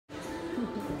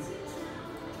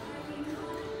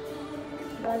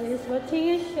Daddy is watching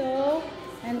his show,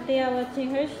 and Tia watching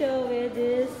her show with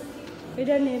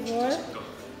a neighbor.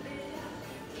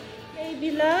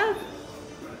 Baby love.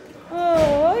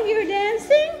 Oh, you're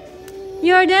dancing?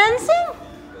 You're dancing?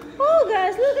 Oh,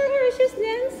 guys, look at her. She's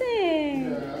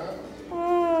dancing. Yeah.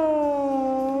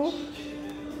 Oh,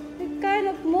 what kind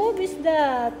of move is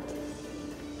that?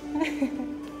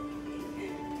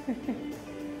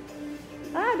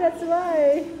 Ah, that's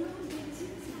why.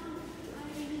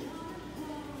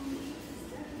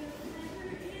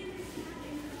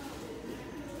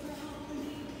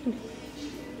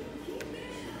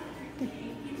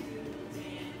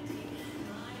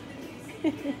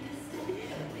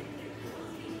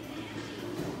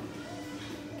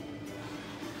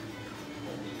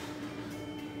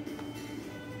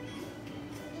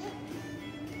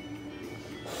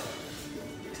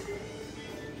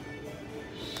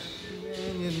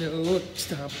 And you know,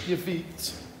 stomp your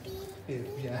feet. If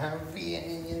you're happy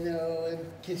and you know it,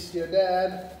 kiss your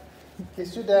dad.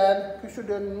 Kiss your dad. Kiss your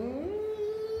dad.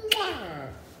 Mwah.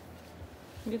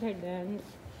 Get her dance.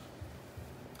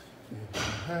 If you're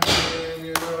happy and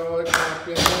you know it, clap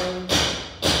your hands.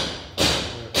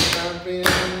 If you're happy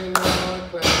and you know it,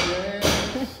 clap your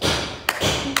hands.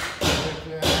 If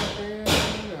you're happy and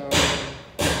you know it,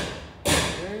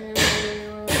 and you really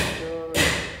want to show it.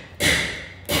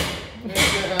 If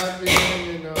you're happy and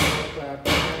you know it, clap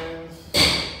your hands.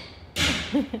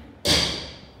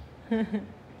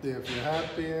 If you're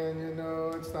happy and you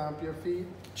know it, stomp your feet.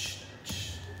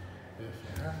 If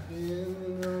you're happy and you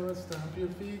know it, stomp your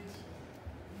feet.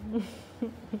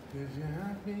 If you're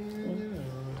happy and you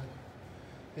know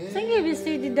it. Sing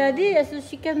ABCD, Daddy, so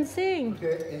she can sing.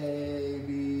 Okay, A, B,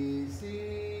 C,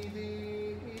 D,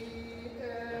 E,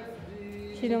 F,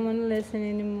 G. She don't want to listen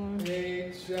anymore.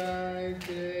 H, I, J,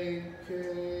 K,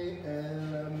 L,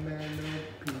 M, N, O,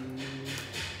 P.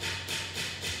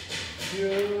 Q,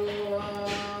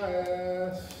 R,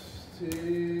 S, T,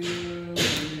 U, V.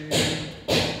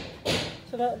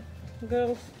 So that,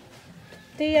 girls.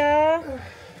 Tia.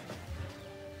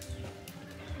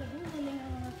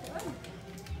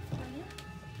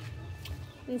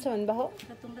 Saan ba ho?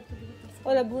 O,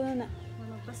 labuno na.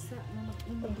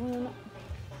 Labuno na.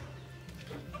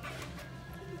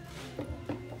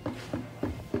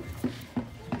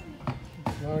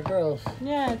 A lot of girls.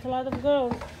 Yeah, it's a lot of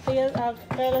girls. Tia's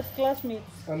Kayla's classmates.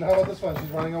 And how about this one? She's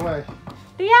running away.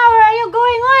 Tia, where are you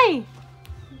going? Oi!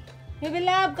 Baby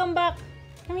love, come back.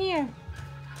 Come here.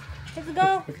 Let's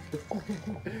go.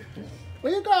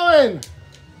 Where you going?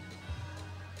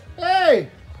 Hey!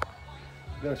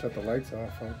 You gotta shut the lights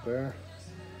off out there.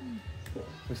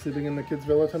 We're sleeping in the kids'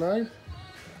 villa tonight?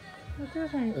 What's your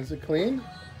thing? Is it clean?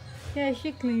 Yeah,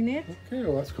 she clean it. Okay,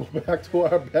 well, let's go back to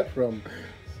our bedroom.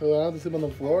 So I don't have to sleep on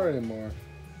the floor anymore.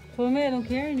 For me, I don't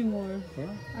care anymore.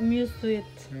 Huh? I'm used to it.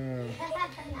 Yeah,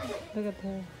 Look at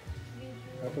her.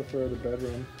 I prefer the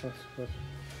bedroom. Let's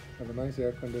have a nice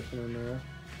air conditioner in there.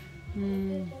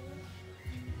 Mm.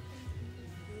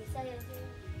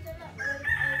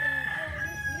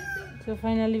 So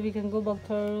finally, we can go back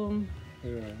to our room.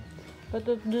 Yeah. But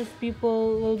if those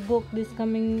people will book this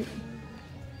coming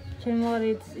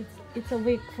January, it's a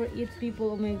week for 8 people.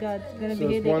 Oh my God, it's gonna So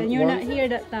be it's headache. And you're not here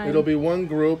that time. It'll be one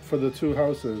group for the 2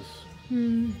 houses.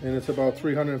 Hmm. And it's about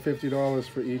 $350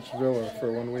 for each villa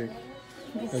for 1 week.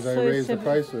 As I So raise the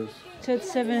prices. So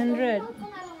it's 700.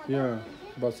 Yeah,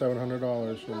 about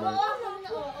 $700 you'll make.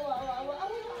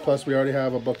 Plus we already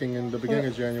have a booking in the beginning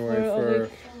of January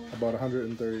for about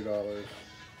 $130.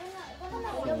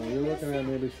 So you're looking at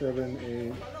maybe 7,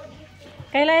 8.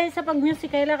 Kayla, sa pag-music,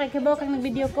 Kayla, kay Kibaw kang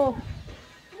nag-video ko.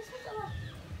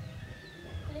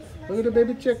 Look at the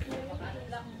baby chick.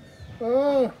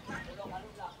 Oh!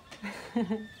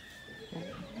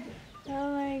 Oh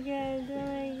my God, oh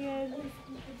my God.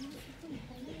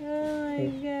 Oh my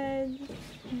God.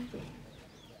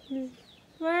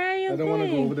 Where are you I don't want to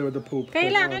go over there with the poop.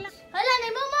 Kayla, Kayla.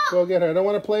 Go get her. I don't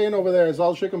want to play in over there. It's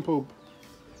all chicken poop.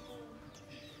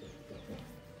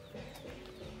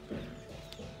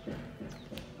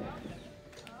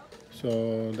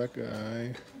 So that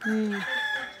guy. Mm.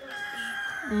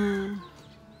 Mm.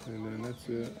 And then that's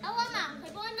it.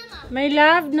 My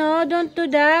love, no, don't do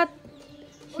that.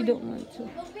 She don't want to.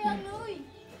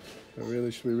 We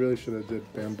really should have did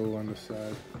bamboo on the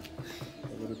side.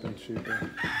 It would have been cheaper.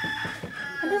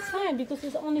 And that's fine because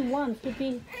it's only one.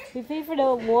 We pay for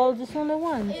the walls, it's only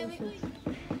one.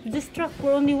 This truck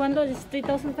for only $1, it's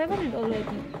 3,500 already.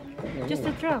 Yeah, Just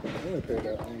the truck. I only paid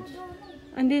that once.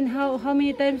 And then how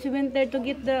many times you went there to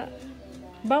get the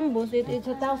Bamboos, it's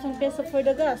 1,000 pesos for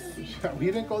the gas. We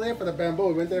didn't go there for the bamboo.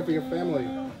 We went there for your family.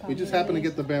 We just happened to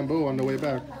get the bamboo on the way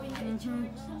back.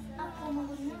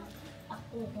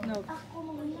 No.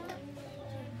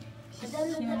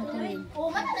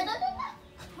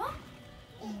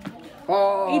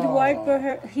 Oh. Edward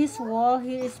for his wall,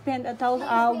 he spent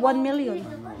 1 million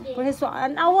for his wall.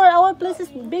 And our place is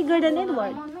bigger than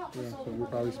Edward. Yeah, so we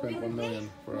probably spent 1 million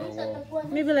for our wall.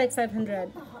 Maybe like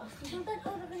 500.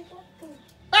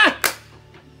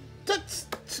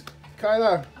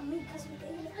 Kyla,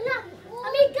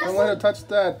 don't let her touch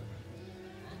that.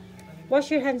 Wash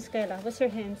your hands, Kayla. Wash your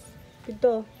hands.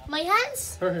 Dito. My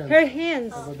hands? Her hands. Her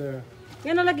hands. Over there.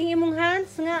 Yan o laging imong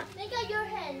hands nga. Look at your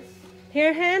hands.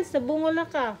 Her hands, nabungol na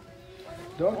ka.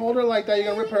 Don't hold her like that.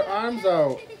 You're gonna rip her arms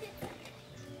out. Oh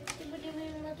my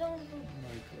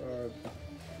God.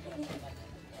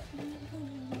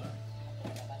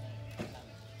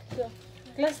 So,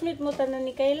 classmate mo tanan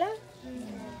ni Kayla?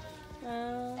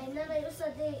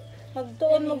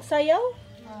 Magtuon magsayaw?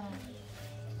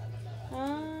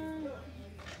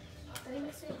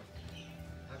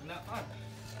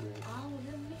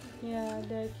 Yeah,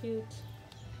 they're cute.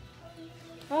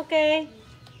 Okay.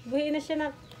 Buhiin na siya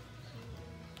na.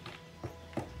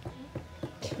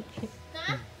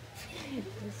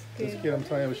 This kid, I'm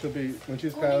telling you, she'll be, when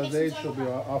she's Kyla's age, she'll be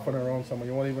off on her own somewhere.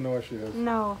 You won't even know where she is.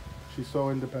 No. She's so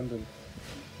independent.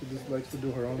 She just likes to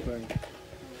do her own thing.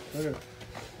 Look at her.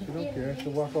 She don't care.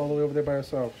 She'll walk all the way over there by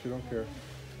herself. She don't care.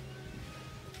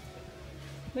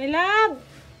 My love!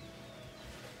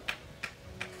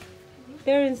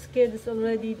 Terrence's kid is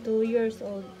already 2 years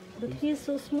old. But he's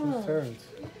so small. Who's Terrence?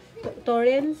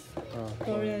 Torrance? Oh,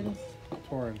 Torrance.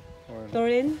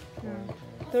 Torin.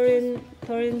 Torrin?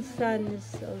 Torrin's son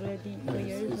is already 2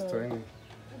 years He's old. tiny.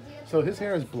 So his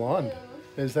hair is blonde.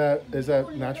 Is that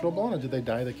natural blonde or did they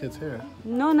dye the kid's hair?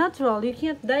 No, natural. You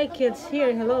can't dye kids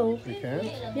here. Hello. You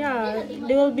can't? Yeah,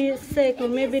 they will be sick or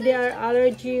maybe they are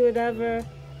allergy, whatever.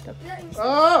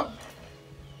 Oh!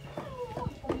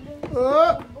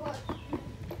 Oh!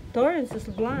 Torrance is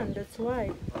blonde, that's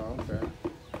why. Oh, okay.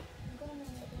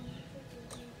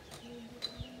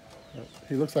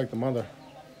 He looks like the mother.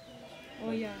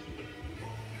 Oh yeah.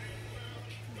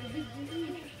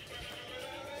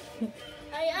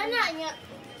 Ay, anak niya.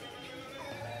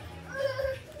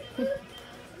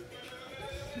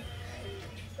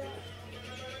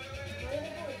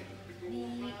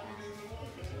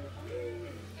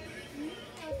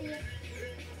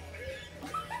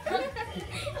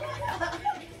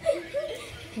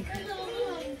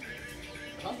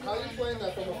 How are you playing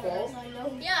that from a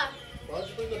phone? Yeah. Why don't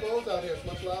you bring the Bose out here? It's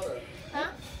much louder.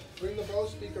 Huh? Bring the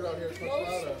Bose speaker out here. It's much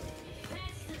louder.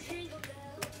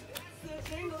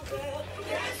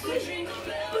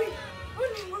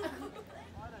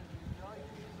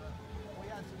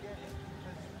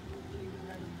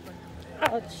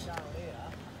 Ouch.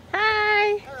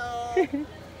 Hi. Hello.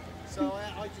 So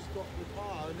I just got the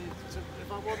car, and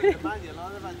if I wanted a manual,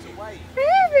 I'd have had to wait. Hey,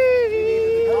 You baby.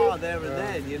 needed the car there and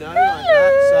then, you know, like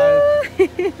that.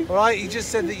 So, all right, you just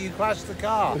said that you crashed the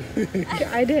car.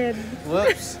 I did.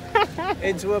 Whoops.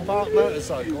 Into a parked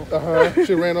motorcycle.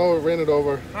 She ran it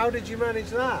over. How did you manage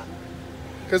that?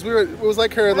 Because it was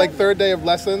like her third day of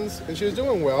lessons, and she was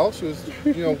doing well. She was,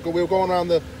 we were going around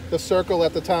the circle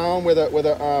at the town where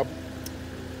the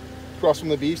across from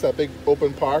the beach, that big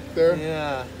open park there.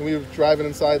 Yeah. And we were driving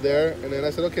inside there, and then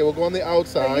I said, okay, we'll go on the You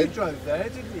outside. drove there,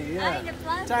 didn't you? Yeah. in the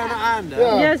plaza. Down at Anda.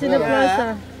 Yeah. Yes, in the Yeah.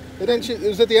 plaza. And then it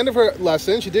was at the end of her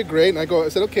lesson. She did great, and I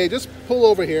said, okay, just pull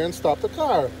over here and stop the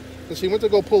car. And she went to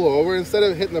go pull over. Instead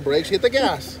of hitting the brake, she hit the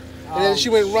gas. And then she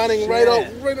went running right out.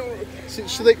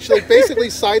 She basically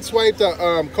sideswiped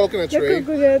a coconut tree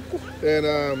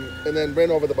and then ran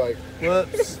over the bike.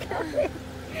 Whoops.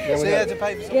 Then So we you had- had to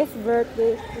pay for something. Yes,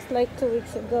 birthday. It's like 2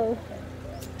 weeks ago.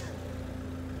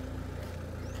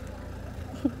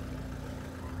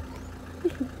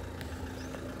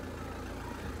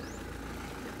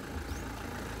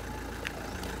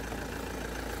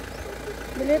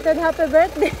 Belated happy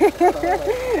birthday.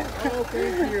 Oh,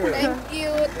 thank you. Thank you,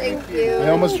 thank you. I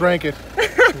almost drank it.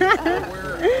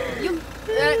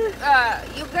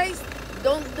 You guys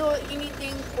don't do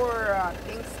anything for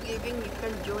Thanksgiving. You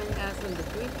can join us on the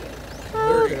weekend.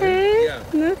 Okay.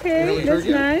 Yeah. Okay, Really, that's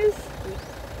turkey? nice.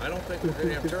 I don't think we're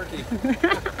gonna have turkey.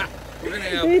 We're gonna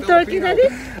have Any turkey, Filipino. Daddy?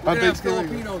 We're On gonna have Thanksgiving.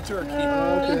 Filipino turkey.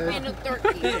 Okay. Filipino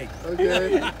turkey. Pig. Okay.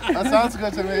 That sounds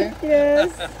good to me. Yes.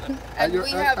 And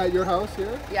we have, At your house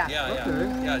here? yeah, Yeah, yeah.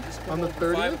 Okay. Yeah, just On come the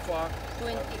over 30th? 5 o'clock.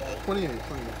 28. 28.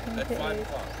 At 5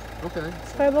 o'clock. Okay.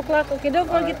 5 o'clock. Okay, don't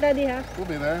forget, Daddy, huh? We'll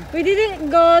be there. We didn't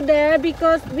go there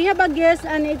because we have a guest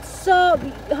and it's so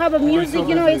have a music,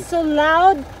 you know, it's so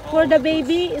loud for the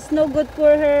baby. It's no good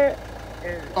for her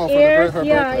Oh, for ears. her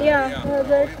Yeah, birthday. yeah, her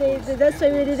birthday. That's why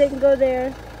we didn't go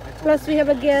there. Plus, we have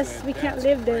a guest. We can't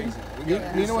live there.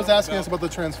 Nina was asking us about the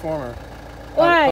transformer. Why?